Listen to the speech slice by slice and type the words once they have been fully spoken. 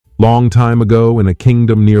Long time ago, in a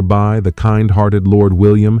kingdom nearby, the kind-hearted Lord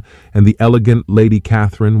William and the elegant Lady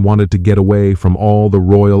Catherine wanted to get away from all the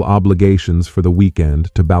royal obligations for the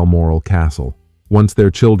weekend to Balmoral Castle. Once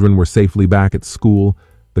their children were safely back at school,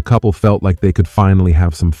 the couple felt like they could finally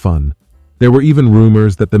have some fun. There were even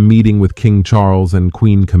rumors that the meeting with King Charles and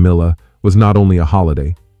Queen Camilla was not only a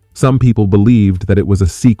holiday. Some people believed that it was a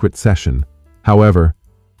secret session. However,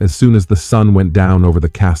 as soon as the sun went down over the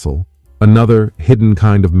castle, another hidden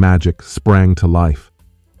kind of magic sprang to life.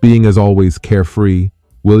 Being as always carefree,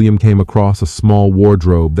 William came across a small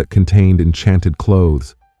wardrobe that contained enchanted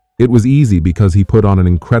clothes. It was easy because he put on an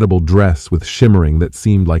incredible dress with shimmering that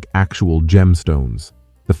seemed like actual gemstones.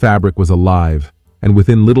 The fabric was alive, and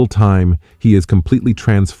within little time he is completely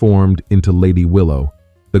transformed into Lady Willow,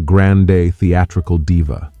 the grande theatrical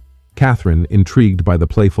diva. Catherine, intrigued by the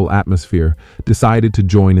playful atmosphere, decided to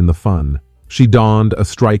join in the fun. She donned a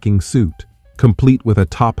striking suit, complete with a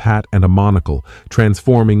top hat and a monocle,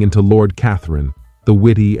 transforming into Lord Catherine, the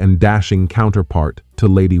witty and dashing counterpart to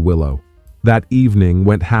Lady Willow. That evening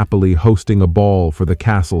went happily, hosting a ball for the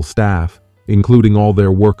castle staff, including all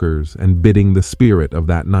their workers and bidding the spirit of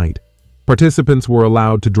that night. Participants were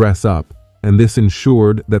allowed to dress up, and this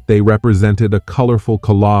ensured that they represented a colorful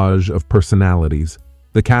collage of personalities.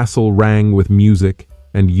 The castle rang with music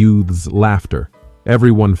and youths' laughter.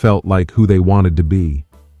 Everyone felt like who they wanted to be.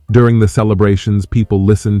 During the celebrations, people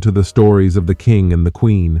listened to the stories of the king and the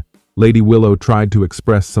queen. Lady Willow tried to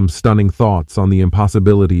express some stunning thoughts on the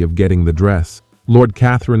impossibility of getting the dress. Lord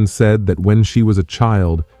Catherine said that when she was a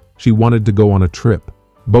child, she wanted to go on a trip.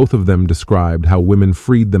 Both of them described how women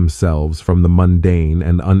freed themselves from the mundane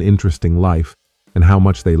and uninteresting life, and how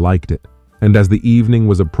much they liked it. And as the evening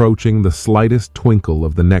was approaching the slightest twinkle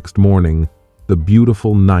of the next morning, the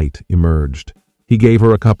beautiful knight emerged. He gave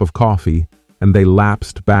her a cup of coffee, and they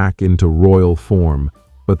lapsed back into royal form,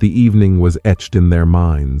 but the evening was etched in their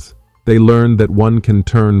minds. They learned that one can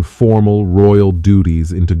turn formal royal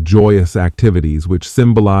duties into joyous activities which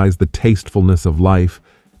symbolize the tastefulness of life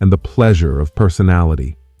and the pleasure of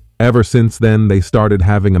personality. Ever since then, they started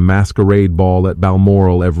having a masquerade ball at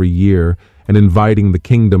Balmoral every year and inviting the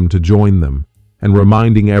kingdom to join them, and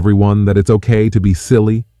reminding everyone that it's okay to be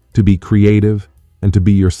silly, to be creative, and to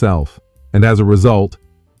be yourself. And as a result,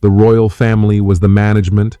 the royal family was the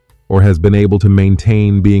management or has been able to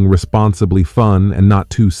maintain being responsibly fun and not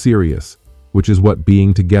too serious, which is what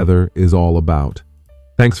being together is all about.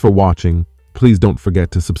 Thanks for watching. Please don't forget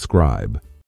to subscribe.